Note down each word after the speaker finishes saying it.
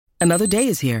Another day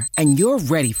is here, and you're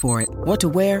ready for it. What to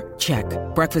wear? Check.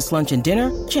 Breakfast, lunch, and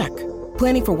dinner? Check.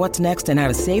 Planning for what's next and how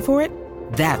to save for it?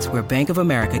 That's where Bank of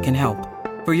America can help.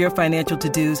 For your financial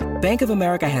to-dos, Bank of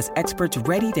America has experts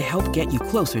ready to help get you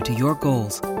closer to your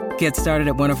goals. Get started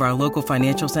at one of our local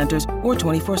financial centers or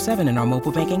 24/7 in our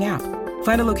mobile banking app.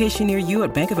 Find a location near you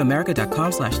at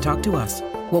bankofamerica.com/talktous.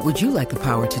 What would you like the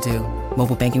power to do?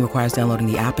 Mobile banking requires downloading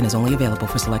the app and is only available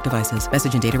for select devices.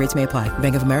 Message and data rates may apply.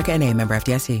 Bank of America N.A., member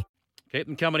FDIC. Keep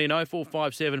them coming in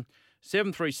 0457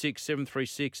 736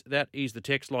 736. That is the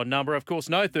text line number. Of course,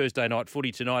 no Thursday night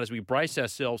footy tonight as we brace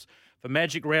ourselves for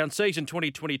Magic Round Season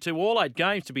 2022. All 8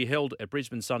 games to be held at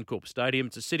Brisbane Suncorp Stadium.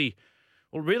 It's a city,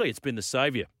 well, really, it's been the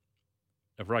saviour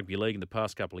of rugby league in the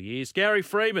past couple of years. Gary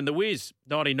Freeman, the Wiz,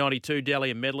 1992 Dally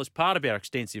M medalist, part of our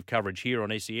extensive coverage here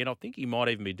on SEN. I think he might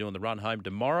even be doing the run home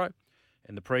tomorrow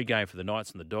and the pre-game for the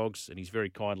Knights and the Dogs, and he's very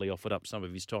kindly offered up some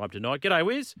of his time tonight. G'day,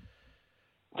 Wiz.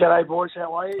 G'day, boys.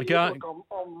 How are you? Okay. Look,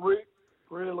 I'm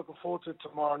really looking forward to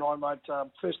tomorrow night,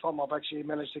 mate. First time I've actually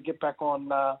managed to get back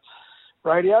on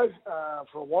radio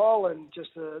for a while, and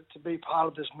just to be part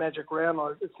of this Magic Round,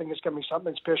 I think it's going to be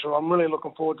something special. I'm really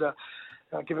looking forward to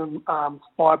giving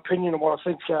my opinion on what I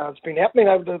think has been happening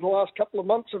over the last couple of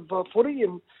months of footy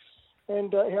and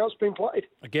how it's been played.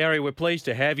 Gary, we're pleased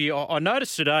to have you. I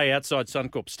noticed today outside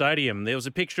Suncorp Stadium there was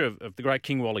a picture of the great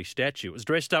King Wally statue. It was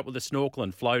dressed up with a snorkel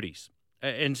and floaties.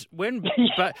 And when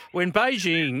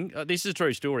Beijing, this is a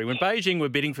true story, when Beijing were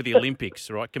bidding for the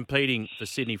Olympics, right, competing for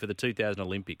Sydney for the 2000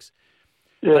 Olympics,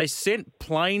 they sent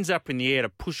planes up in the air to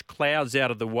push clouds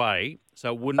out of the way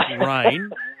so it wouldn't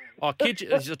rain. I kid you,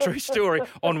 it's a true story,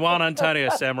 on Juan Antonio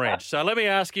Samaranch. So let me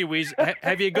ask you, Wiz,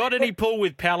 have you got any pull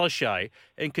with Palaszczuk,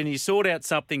 and can you sort out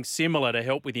something similar to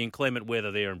help with the inclement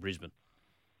weather there in Brisbane?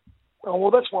 Oh,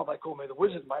 well, that's why they call me the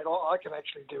Wizard, mate. I can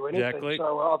actually do anything. Exactly.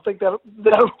 So I think that'll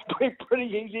be pretty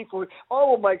easy for you. I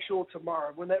will make sure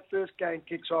tomorrow, when that first game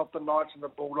kicks off, the Knights and the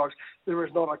Bulldogs, there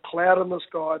is not a cloud in the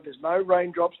sky, there's no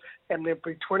raindrops, and there'll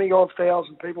be 20-odd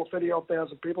thousand people, 30-odd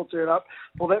thousand people turn up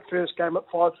for that first game at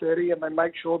 5:30, and they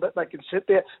make sure that they can sit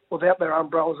there without their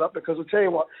umbrellas up, because I'll tell you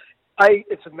what,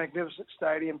 it's a magnificent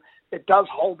stadium. It does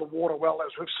hold the water well,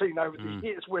 as we've seen over the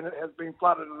years when it has been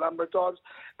flooded a number of times.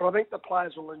 But I think the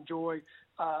players will enjoy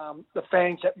the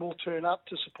fans that will turn up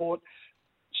to support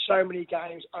so many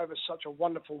games over such a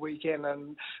wonderful weekend.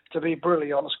 And to be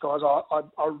brutally honest, guys, I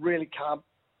really can't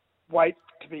wait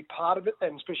to be part of it,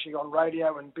 and especially on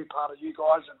radio, and be part of you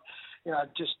guys, and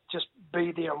just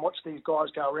be there and watch these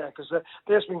guys go around, because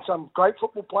there's been some great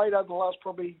football played over the last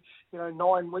probably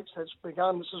 9 weeks that's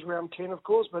begun. This is round 10, of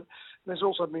course, but there's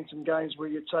also been some games where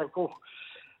you'd say,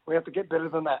 we have to get better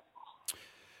than that.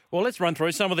 Well, let's run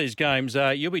through some of these games.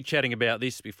 You'll be chatting about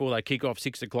this before they kick off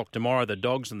 6 o'clock tomorrow, the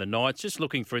Dogs and the Knights. Just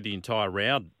looking through the entire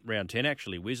round 10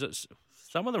 actually, Wiz.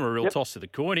 Some of them are a real toss of the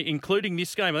coin, including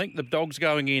this game. I think the Dogs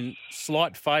going in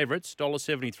slight favourites,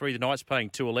 $1.73, the Knights paying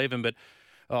 $2.11,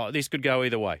 but this could go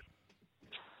either way.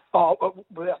 Oh,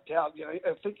 without doubt.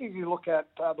 I think if you look at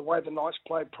the way the Knights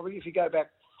played, probably if you go back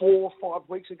 4 or 5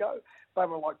 weeks ago, they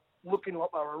were looking like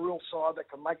they were a real side that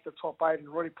can make the top 8 and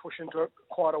really push into it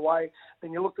quite a way.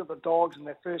 Then you looked at the Dogs in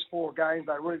their first 4 games,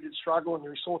 they really did struggle, and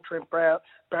you saw Trent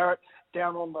Barrett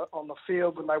down on the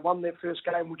field when they won their first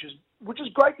game, which is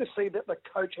great to see that the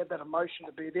coach had that emotion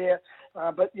to be there.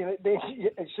 But then you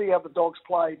see how the Dogs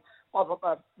played. I thought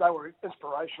they were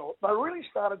inspirational. They really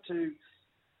started to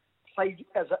play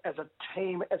as a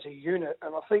team, as a unit,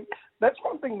 and I think that's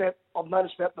one thing that I've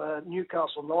noticed about the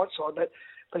Newcastle Knights side, that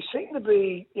they seem to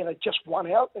be just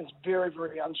one out, and it's very,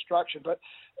 very unstructured. But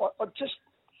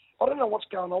I don't know what's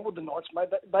going on with the Knights, mate.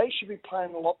 They should be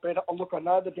playing a lot better. Look, I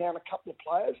know they're down a couple of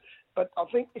players, but I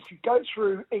think if you go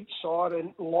through each side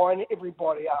and line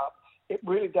everybody up, it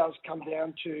really does come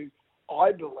down to,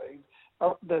 I believe,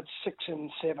 the 6 and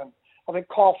 7. I think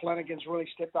Kyle Flanagan's really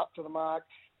stepped up to the mark.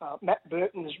 Matt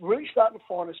Burton is really starting to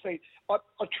find his feet. I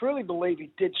truly believe he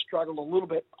did struggle a little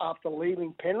bit after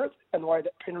leaving Penrith and the way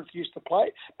that Penrith used to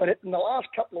play. But in the last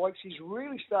couple of weeks, he's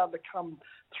really started to come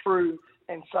through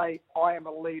and say, I am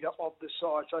a leader of the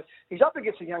side. So he's up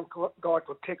against a young guy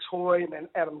called Tex Hoy, and then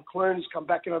Adam McLean has come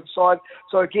back into the side.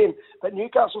 So again, that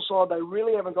Newcastle side, they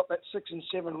really haven't got that 6 and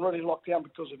 7 really locked down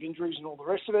because of injuries and all the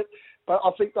rest of it. But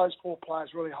I think those 4 players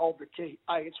really hold the key.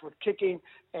 It's with kicking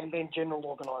and then general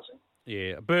organising.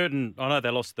 Yeah, Burton, I know they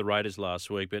lost to the Raiders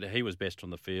last week, but he was best on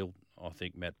the field, I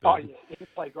think, Matt Burton. Oh, yeah, he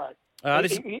played great.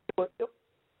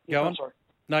 Go on. Sorry.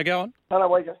 No, go on. No,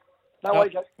 way you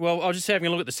go. Well, I was just having a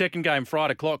look at the second game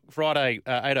Friday,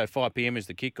 8:05 p.m. is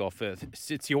the kickoff.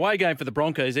 It's the away game for the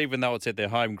Broncos, even though it's at their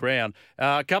home ground.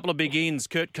 A couple of big ins,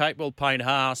 Kurt Capewell, Payne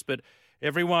Haas, but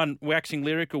everyone waxing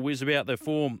lyrical whiz about the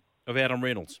form of Adam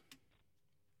Reynolds.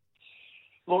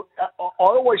 Look, I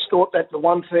always thought that the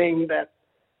one thing that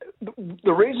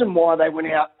the reason why they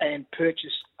went out and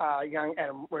purchased young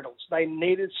Adam Reynolds, they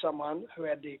needed someone who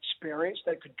had the experience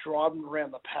that could drive them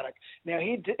around the paddock. Now,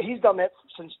 he's done that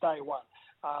since day one.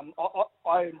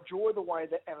 I enjoy the way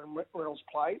that Adam Reynolds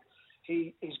played.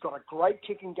 He's got a great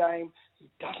kicking game. He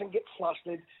doesn't get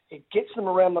flustered. He gets them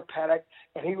around the paddock,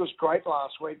 and he was great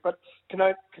last week. But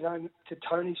to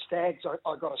Tony Staggs,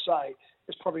 I got to say,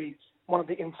 is probably one of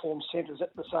the informed centres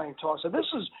at the same time. So this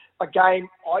is a game,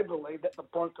 I believe, that the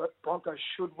Broncos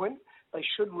should win. They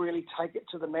should really take it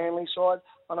to the Manly side.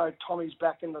 I know Tommy's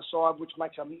back in the side, which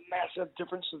makes a massive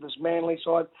difference to this Manly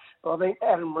side. But I think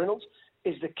Adam Reynolds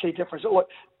is the key difference. Look,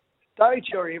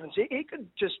 Cherry Evans, he could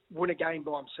just win a game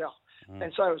by himself.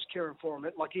 And so is Kieran Foran.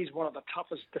 Like, he's one of the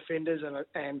toughest defenders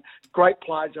and great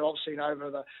players that I've seen over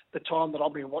the time that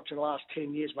I've been watching the last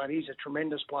 10 years, mate. He's a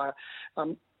tremendous player.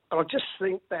 And I just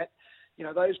think that,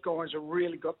 those guys have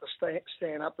really got to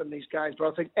stand up in these games. But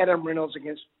I think Adam Reynolds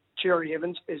against Cherry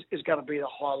Evans is going to be the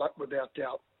highlight without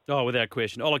doubt. Oh, without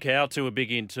question. Olakau too a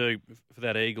big in too for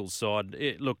that Eagles side.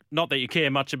 Look, not that you care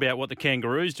much about what the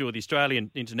Kangaroos do or the Australian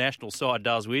international side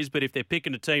does, Wiz, but if they're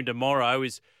picking a team tomorrow,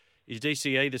 is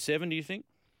DCE the 7, do you think?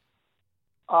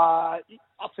 I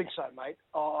think so, mate.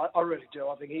 I really do.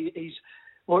 I think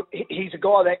he's a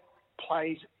guy that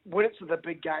plays when it's the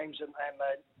big games and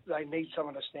they need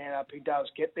someone to stand up. He does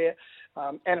get there.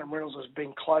 Adam Reynolds has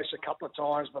been close a couple of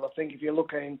times, but I think if you're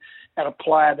looking at a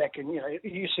player that can,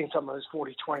 you've seen some of those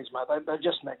 40-20s, mate. They're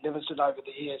just magnificent over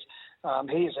the years.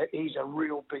 He's a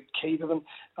real big key to them.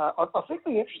 I think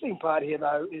the interesting part here,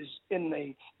 though, is in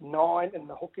the 9 in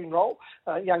the hooking role.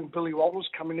 Young Billy Walters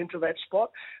coming into that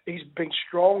spot. He's been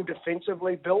strong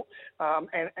defensively built,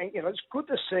 and it's good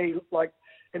to see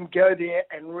him go there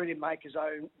and really make his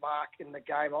own mark in the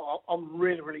game. I'm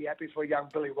really, really happy for young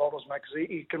Billy Walters, mate, because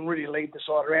he can really lead the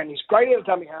side around. He's great at a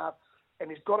dummy half, and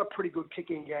he's got a pretty good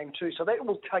kicking game too. So that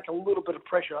will take a little bit of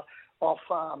pressure off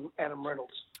Adam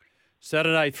Reynolds.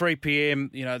 Saturday, 3 p.m,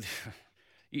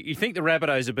 you think the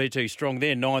Rabbitohs are BT strong.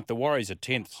 They're 9th, the Warriors are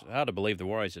 10th. Hard to believe the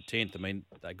Warriors are 10th. I mean,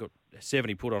 they got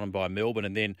 70 put on them by Melbourne,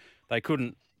 and then they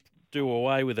couldn't do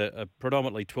away with a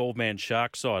predominantly 12-man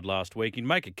Shark side last week. You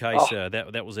make a case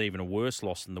that was even a worse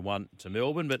loss than the one to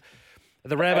Melbourne. But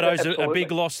the Rabbitohs, a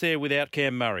big loss there without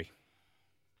Cam Murray.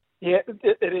 Yeah,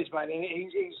 it is, mate.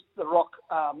 He's the rock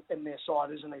in their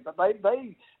side, isn't he? But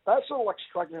they're sort of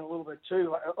struggling a little bit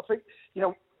too. I think,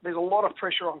 there's a lot of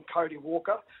pressure on Cody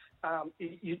Walker.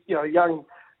 Young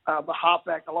the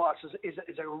halfback Elias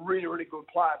is a really, really good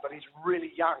player, but he's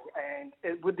really young.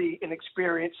 And with the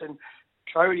inexperience, and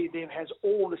Cody then has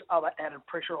all this other added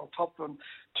pressure on top of him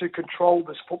to control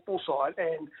this football side.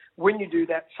 And when you do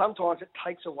that, sometimes it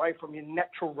takes away from your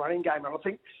natural running game. And I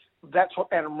think that's what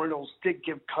Adam Reynolds did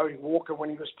give Cody Walker when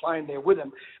he was playing there with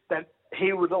him, that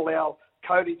he would allow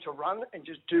Cody to run and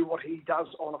just do what he does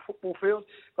on a football field.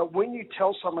 But when you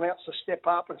tell someone else to step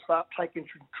up and start taking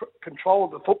control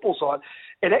of the football side,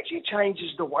 it actually changes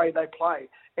the way they play.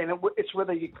 And it's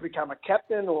whether you become a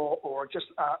captain or just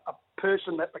a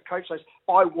person that the coach says,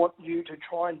 I want you to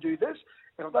try and do this.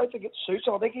 And I don't think it suits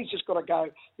him. I think he's just got to go,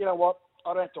 you know what,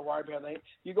 I don't have to worry about that.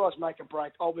 You guys make a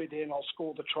break. I'll be there and I'll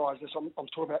score the tries. I'm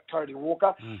talking about Cody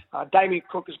Walker. Damien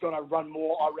Cook is going to run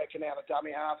more, I reckon, out of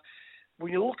dummy half.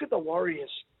 When you look at the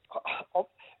Warriors,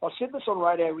 I said this on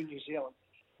radio in New Zealand,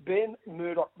 Ben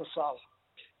Murdoch-Masala.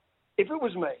 If it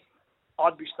was me,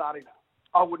 I'd be starting him.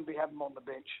 I wouldn't be having him on the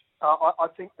bench. I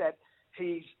think that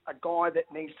he's a guy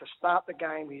that needs to start the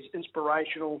game. He's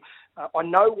inspirational. I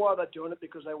know why they're doing it,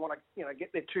 because they want to,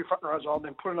 get their 2 front rows on,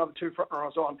 then put another 2 front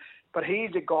rows on. But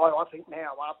he's a guy, I think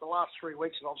now, after the last 3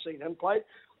 weeks that I've seen him play,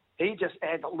 he just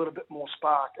adds a little bit more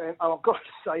spark. And I've got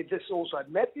to say this also.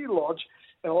 Matthew Lodge,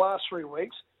 in the last 3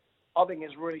 weeks, I think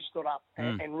has really stood up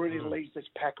and really leads this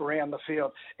pack around the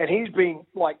field. And he's been,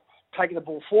 taking the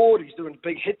ball forward. He's doing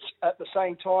big hits at the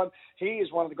same time. He is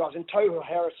one of the guys. And Tohu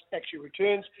Harris actually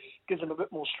returns, gives him a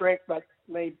bit more strength. But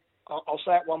I'll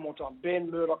say it one more time. Ben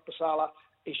Murdoch-Masala,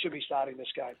 he should be starting this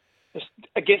game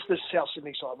against this South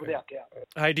Sydney side, without doubt.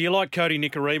 Hey, do you like Cody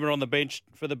Nikorima on the bench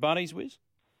for the Bunnies, Wiz?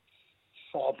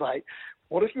 Oh, mate.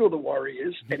 What if you're the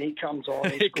Warriors and he comes on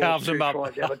and he carves them up?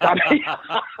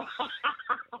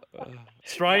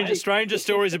 Stranger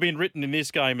stories have been written in this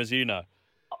game, as you know.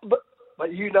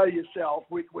 But you know yourself,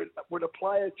 when a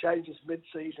player changes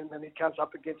mid-season and he comes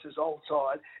up against his old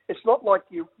side, it's not like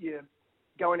you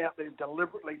going out there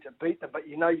deliberately to beat them, but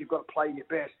you know you've got to play your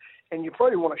best. And you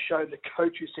probably want to show the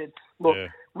coach who said, look,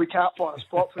 we can't find a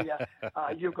spot for you.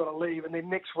 You've got to leave. And then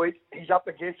next week, he's up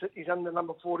against it. He's under the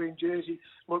number 14 jersey.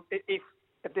 Look, if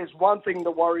there's one thing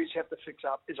the Warriors have to fix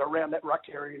up is around that ruck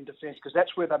area in defence, because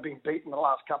that's where they've been beaten the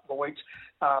last couple of weeks,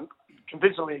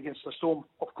 convincingly against the Storm,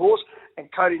 of course, and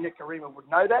Cody Nikorima would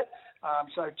know that.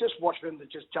 So just watch for him to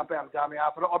just jump out of dummy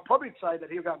half. And I'd probably say that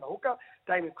he'll go in the hooker.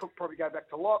 Damien Cook probably go back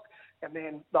to lock, and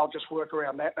then they'll just work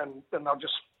around that, and then they'll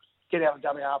just get out of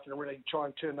dummy half and really try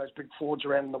and turn those big forwards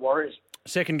around in the Warriors.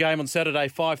 Second game on Saturday,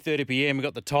 5:30pm. We've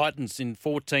got the Titans in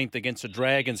 14th against the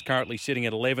Dragons, currently sitting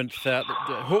at 11th. The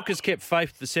Hookers kept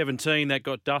faith to 17. That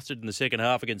got dusted in the second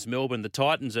half against Melbourne. The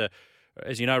Titans are,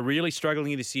 as you know, really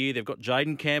struggling this year. They've got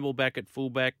Jaden Campbell back at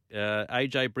fullback,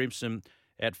 AJ Brimson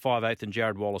at 5'8", and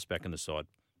Jared Wallace back on the side.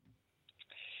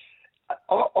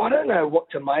 I don't know what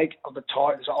to make of the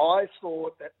Titans. I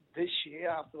thought that this year,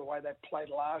 after the way they played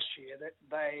last year, that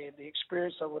the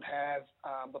experience they would have,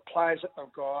 the players that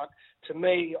they've got, to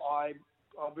me, I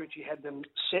virtually had them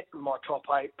set in my top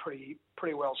 8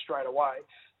 pretty well straight away.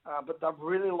 But they've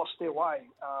really lost their way.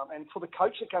 And for the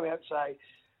coach to come out and say,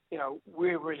 you know,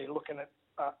 we're really looking at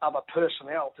other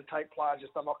personnel to take players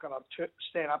if they're not going to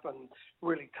stand up and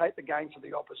really take the game to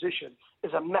the opposition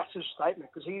is a massive statement,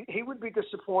 because he would be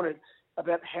disappointed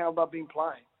about how they've been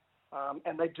playing.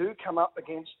 And they do come up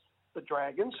against the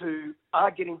Dragons, who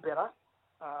are getting better.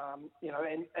 You know,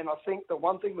 and I think the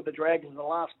one thing with the Dragons in the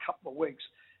last couple of weeks,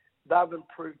 they've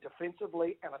improved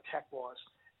defensively and attack-wise.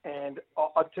 And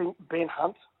I think Ben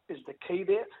Hunt is the key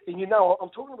there. And you know, I'm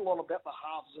talking a lot about the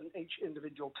halves in each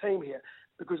individual team here,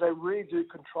 because they really do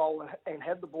control and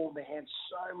have the ball in their hands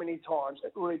so many times.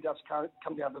 It really does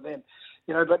come down to them.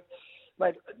 You know, but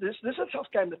mate, this is a tough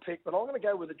game to pick, but I'm going to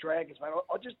go with the Dragons, mate.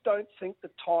 I just don't think the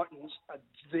Titans are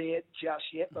there just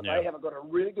yet, but they haven't got a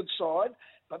really good side,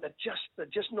 but they're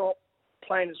just not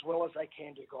playing as well as they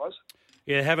can do, guys.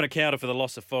 Yeah, haven't accounted for the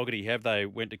loss of Fogarty, have they?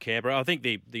 Went to Canberra. I think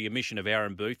the omission of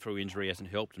Aaron Booth through injury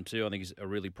hasn't helped them too. I think he's a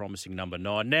really promising number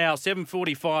 9. Now,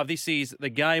 7:45, this is the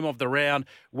game of the round.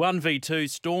 1v2,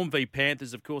 Storm v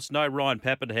Panthers. Of course, no Ryan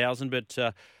Papenhuyzen,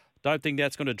 but don't think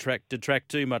that's going to detract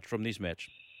too much from this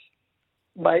match.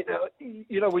 Mate,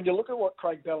 you know, when you look at what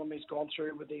Craig Bellamy's gone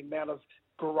through with the amount of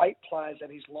great players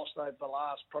that he's lost over the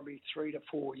last probably 3 to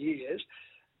 4 years,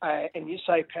 and you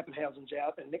say Papenhuyzen's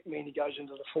out and Nick Meaney goes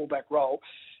into the fullback role,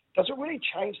 does it really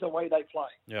change the way they play?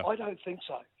 Yeah. I don't think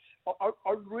so.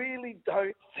 I really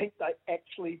don't think they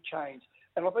actually change.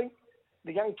 And I think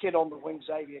the young kid on the wing,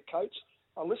 Xavier Coates,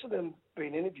 I listened to him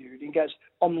being interviewed, and he goes,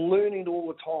 I'm learning all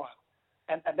the time.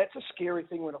 And that's a scary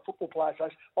thing when a football player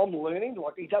says, I'm learning.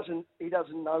 Like he doesn't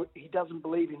know, he doesn't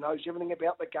believe he knows everything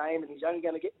about the game, and he's only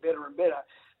going to get better and better.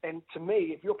 And to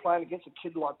me, if you're playing against a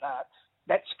kid like that,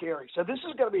 that's scary. So this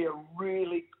is going to be a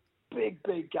really big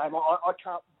game. I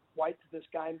can't wait for this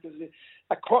game, because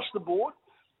across the board,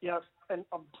 you know, and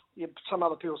some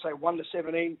other people say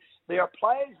 1-17. There are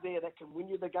players there that can win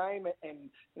you the game, and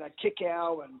you know,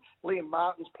 Kickow and Liam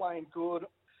Martin's playing good.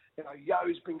 You know,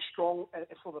 Yo's been strong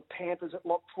for the Panthers at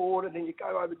lock forward, and then you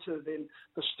go over to then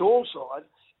the Storm side,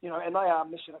 you know, and they are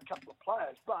missing a couple of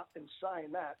players. But in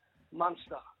saying that,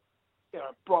 Munster, you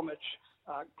know, Bromwich,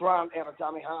 Grant out of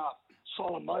dummy half,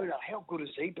 Solomona, how good has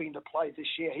he been to play this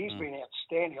year? He's been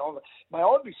outstanding. Mate,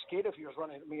 I'd be scared if he was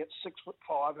running at me at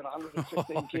 6'5" and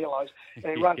 115 kilos, and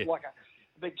he runs like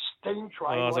a big steam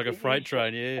train. Oh, it's like a freight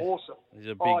train, yeah. Awesome. He's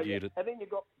a big unit. And then you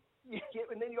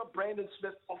got Brandon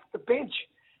Smith off the bench.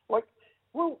 Like,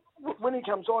 well, when he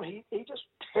comes on, he just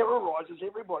terrorises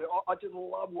everybody. I just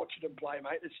love watching him play,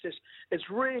 mate. It's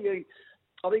really,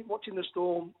 I think watching the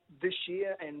Storm this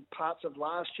year and parts of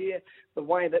last year, the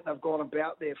way that they've gone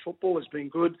about their football has been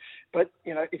good. But,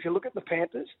 you know, if you look at the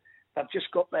Panthers, they've just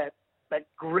got that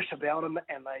grit about them,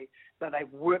 and they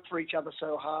work for each other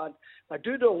so hard. They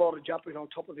do a lot of jumping on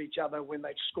top of each other when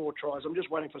they score tries. I'm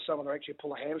just waiting for someone to actually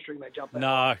pull a hamstring. They jump.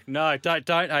 No,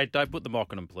 don't put the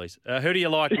mock on them, please. Who do you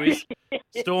like, Wiz?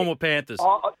 Storm or Panthers?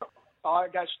 I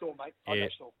go Storm, mate. I go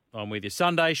Storm. I'm with you.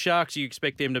 Sunday Sharks. You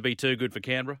expect them to be too good for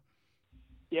Canberra?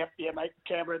 Yeah, mate.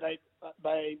 Canberra,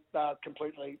 they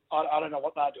completely. I don't know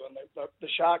what they're doing. The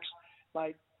Sharks,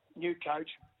 mate. New coach,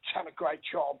 done a great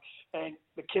job, and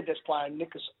the kid that's playing,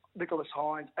 Nicholas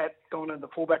Hines, going in the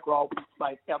fullback role,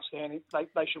 mate, outstanding.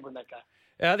 They should win that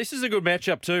game. This is a good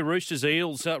matchup too,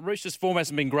 Roosters-Eels. Roosters' form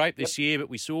hasn't been great this year, but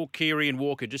we saw Keary and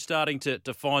Walker just starting to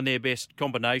find their best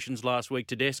combinations last week.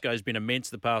 Tedesco's been immense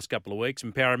the past couple of weeks,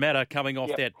 and Parramatta coming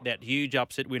off that huge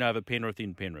upset win over Penrith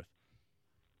in Penrith.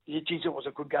 Geez, it was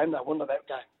a good game, though, wasn't it, that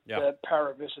game? Yeah. The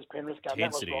Para versus Penrith game.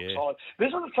 Intensity, that was rock solid. This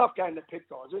is a tough game to pick,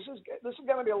 guys. This is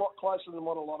going to be a lot closer than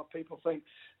what a lot of people think.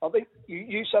 I think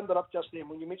you summed it up just then.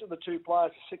 When you mentioned the two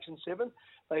players, 6 and 7,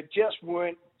 they just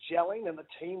weren't gelling, and the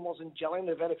team wasn't gelling.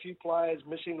 They've had a few players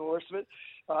missing, all the rest of it.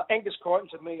 Angus Crichton,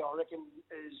 to me, I reckon,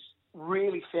 is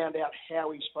really found out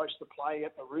how he's supposed to play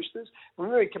at the Roosters.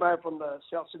 Remember, he came over from the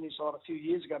South Sydney side a few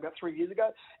years ago, about 3 years ago,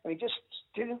 and he just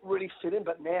didn't really fit in.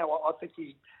 But now I think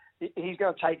he's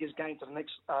going to take his game to the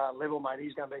next level, mate.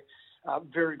 He's going to be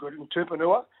very good. And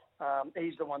Tupanua,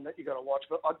 he's the one that you got to watch.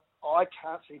 But I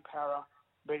can't see Para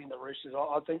beating the Roosters.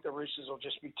 I think the Roosters will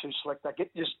just be too slick.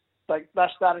 They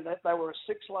started. They were a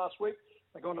 6 last week.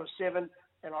 They're going to a 7,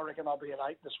 and I reckon they'll be at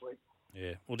 8 this week.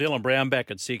 Yeah. Well, Dylan Brown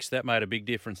back at 6, that made a big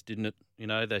difference, didn't it? You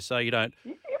know, they say you don't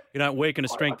weaken a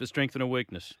strength to strengthen a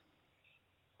weakness.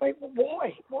 Mate,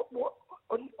 why? What?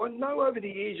 I know over the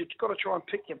years you've got to try and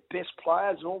pick your best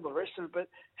players and all the rest of it, but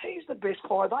he's the best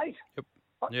 5'8".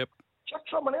 Yep. Chuck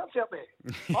someone else out there.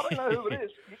 I don't know who it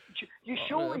is. You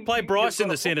surely play Bryce in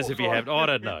the centres if you have. I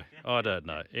don't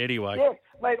know. Anyway. Yeah,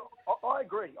 mate. I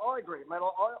agree, mate.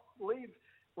 I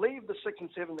leave the 6 and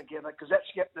 7 together because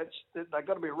they've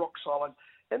got to be rock solid.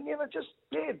 And just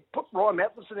put Ryan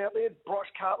Matheson out there,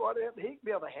 Bryce Cartwright out there. He can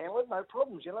be able to handle it, no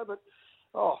problems, But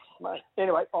mate.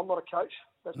 Anyway, I'm not a coach.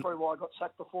 That's probably why I got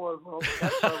sacked before. So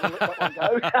we'll let that one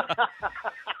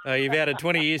go. You've added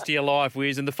 20 years to your life,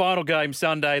 Wiz. And the final game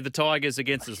Sunday, the Tigers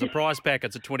against the surprise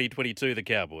packets of 2022, the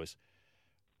Cowboys.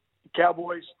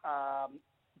 Cowboys,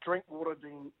 Drinkwater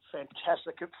been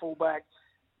fantastic at fullback.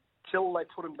 Till they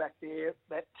put him back there,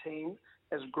 that team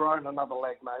has grown another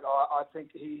leg, mate. I think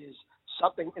he is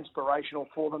something inspirational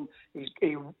for them.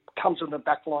 He comes in the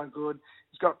back line good.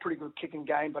 He's got a pretty good kicking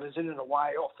game, but his in and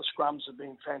away off the scrums have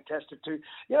been fantastic too.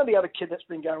 You know, the other kid that's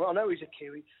been going, I know he's a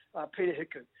Kiwi, Peter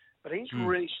Hickey, but he's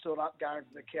really stood up going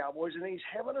for the Cowboys, and he's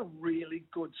having a really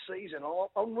good season.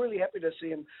 I'm really happy to see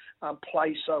him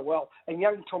play so well. And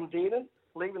young Tom Dearden,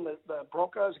 leaving the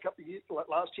Broncos a couple of years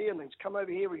last year, and he's come over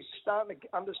here. He's starting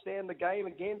to understand the game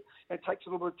again. It takes a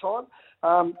little bit of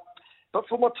time. But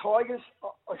for my Tigers,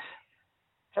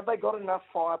 have they got enough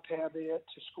firepower there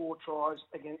to score tries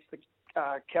against the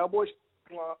Cowboys?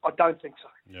 I don't think so.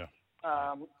 Yeah.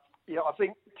 I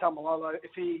think Taumalolo,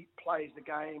 if he plays the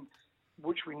game,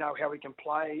 which we know how he can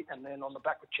play, and then on the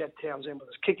back with Chad Townsend with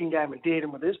his kicking game and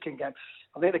Dearden with his kicking game,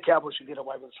 I think the Cowboys should get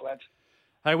away with the lads.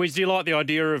 Hey, Wiz, do you like the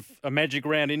idea of a magic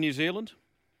round in New Zealand?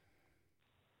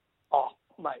 Oh,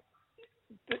 mate.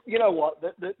 You know what?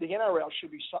 The NRL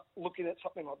should be looking at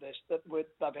something like this.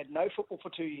 They've had no football for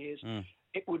 2 years.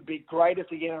 It would be great if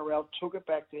the NRL took it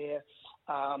back there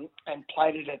and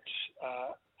played it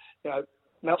at,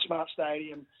 Mount Smart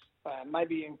Stadium,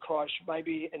 maybe in Christ,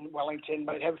 maybe in Wellington.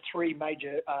 They'd have 3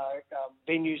 major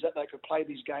venues that they could play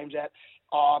these games at.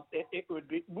 It would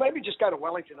be maybe just go to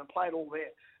Wellington and play it all there.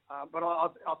 But I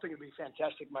think it'd be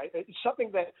fantastic, mate. It's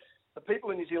something that the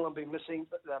people in New Zealand have been missing.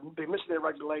 Been missing their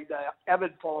rugby league. They are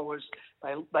avid followers.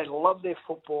 They love their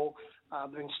football.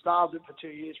 They've been starved it for 2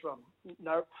 years from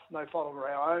no fault of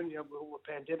our own, with all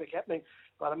the pandemic happening.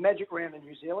 But a magic round in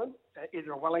New Zealand,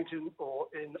 either in Wellington or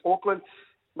in Auckland,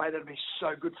 mate, that'd be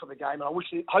so good for the game. And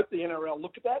I hope the NRL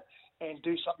look at that and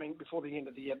do something before the end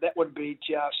of the year. That would be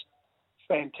just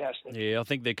fantastic. Yeah, I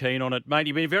think they're keen on it. Mate,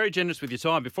 you've been very generous with your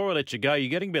time. Before I let you go, you're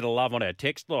getting a bit of love on our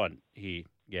text line here,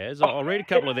 Gaz. I'll read a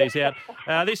couple of these out.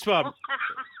 This one.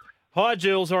 Hi,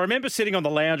 Jules. I remember sitting on the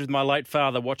lounge with my late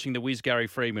father watching the Wiz Gary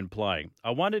Freeman playing. I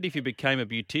wondered if he became a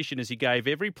beautician as he gave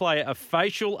every player a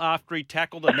facial after he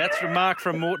tackled them. That's from Mark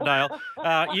from Mortondale.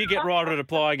 You get right on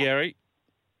apply, Gary.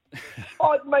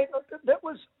 Mate,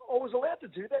 I was allowed to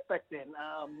do that back then.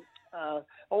 I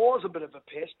was a bit of a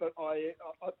pest, but I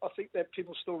think that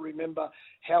people still remember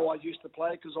how I used to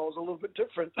play because I was a little bit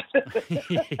different.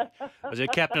 I was a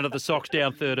captain of the Sox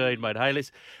down 13, mate. Hey,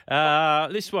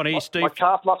 this one here, Steve. My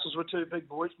calf muscles were too big,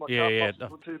 boys. Calf muscles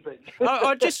were too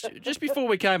big. Just before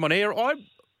we came on air, I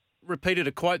repeated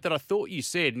a quote that I thought you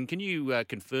said, and can you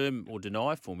confirm or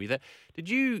deny for me that? Did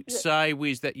you say,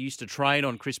 Wiz, that you used to train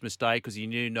on Christmas Day because you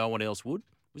knew no one else would?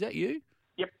 Was that you?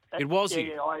 Yep. It was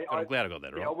you. Yeah, I'm glad I got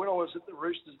that right. Yeah, when I was at the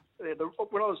Roosters, when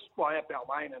I was at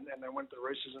Balmain and then went to the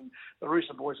Roosters, and the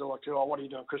Rooster boys were like, what are you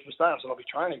doing Christmas Day? I said, I'll be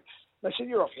training. They said,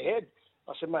 you're off your head.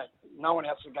 I said, mate, no one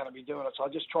else is going to be doing it. So I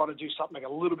just try to do something a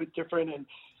little bit different. And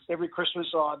every Christmas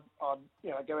I'd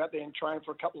go out there and train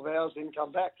for a couple of hours, then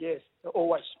come back. Yeah,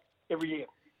 always, every year.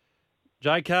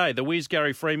 JK, the Wiz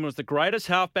Gary Freeman was the greatest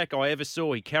halfback I ever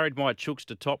saw. He carried my Chooks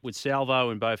to top with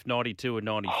Salvo in both 92 and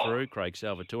 93, Craig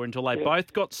Salvatore, until they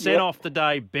both got sent off the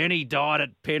day Benny died at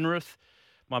Penrith.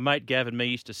 My mate Gav and me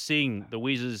used to sing the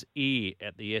Wiz's ear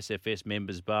at the SFS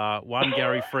members bar. One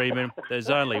Gary Freeman. There's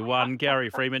only one Gary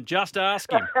Freeman. Just ask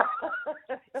him.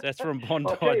 That's from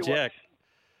Bondi Jack.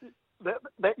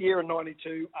 That year in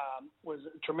 '92 was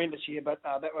a tremendous year, but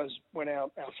that was when our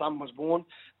son was born,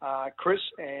 Chris,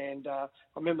 and I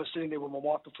remember sitting there with my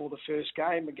wife before the first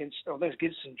game against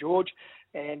St George,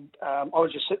 and I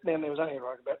was just sitting there, and there was only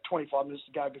about 25 minutes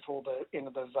to go before the end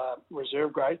of the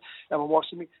reserve grade, and my wife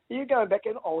said to me, "Are you going back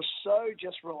in?" I was so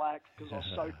just relaxed because I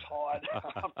was so tired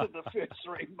after the first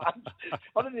 3 months.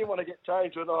 I didn't even want to get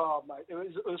changed. But mate,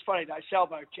 it was funny day.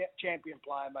 Salvo, champion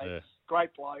player, mate,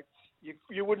 great bloke.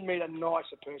 You wouldn't meet a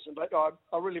nicer person, but I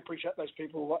really appreciate those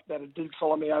people that did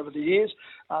follow me over the years,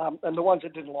 and the ones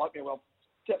that didn't like me, well,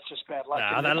 that's just bad luck.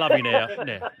 No, they love you now.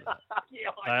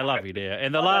 They love you now.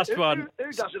 And the last one...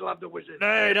 Who doesn't love the Wizards?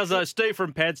 No, he doesn't. Steve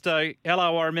from Padstow.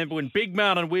 Hello, I remember when Big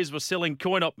Man and Wiz were selling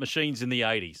coin-op machines in the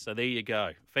 80s. So there you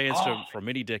go. Fans from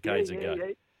many decades ago.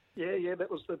 Yeah,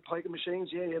 that was the poker machines.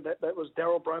 Yeah, that was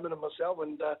Daryl Broman and myself.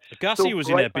 And Gussie was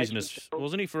in that business,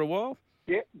 wasn't he, for a while?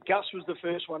 Yeah, Gus was the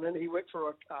first one, and he worked for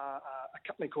a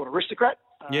company called Aristocrat.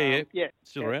 Yeah.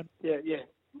 Still around? Yeah,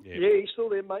 he's still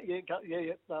there, mate.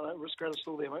 Yeah. No, Aristocrat is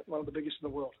still there, mate. One of the biggest in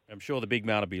the world. I'm sure the big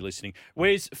man will be listening.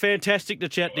 Wes, fantastic to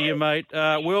chat to you, mate.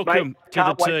 Welcome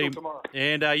to the team.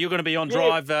 And you're going to be on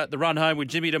drive the run home with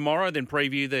Jimmy tomorrow, then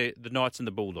preview the Knights and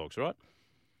the Bulldogs, right?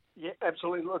 Yeah,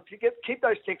 absolutely. Look, keep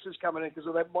those texts coming in because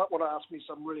they might want to ask me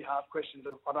some really hard questions. I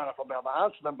don't know if I'll be able to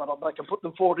answer them, but they can put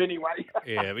them forward anyway.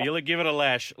 Yeah, but you'll give it a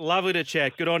lash. Lovely to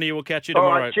chat. Good on you. We'll catch you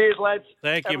tomorrow. All right, cheers, lads.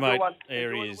 Thank you, mate.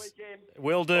 There Enjoy he is. The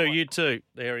Will do. Bye-bye. You too.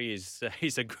 There he is.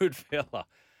 He's a good fella.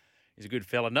 He's a good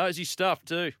fella. Knows his stuff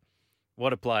too.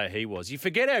 What a player he was. You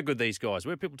forget how good these guys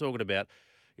were. People talking about,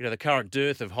 the current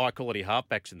dearth of high-quality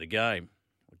halfbacks in the game.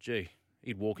 Well, gee,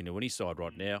 he'd walk into any side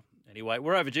right now. Anyway,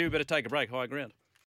 we're overdue. We better take a break. High ground.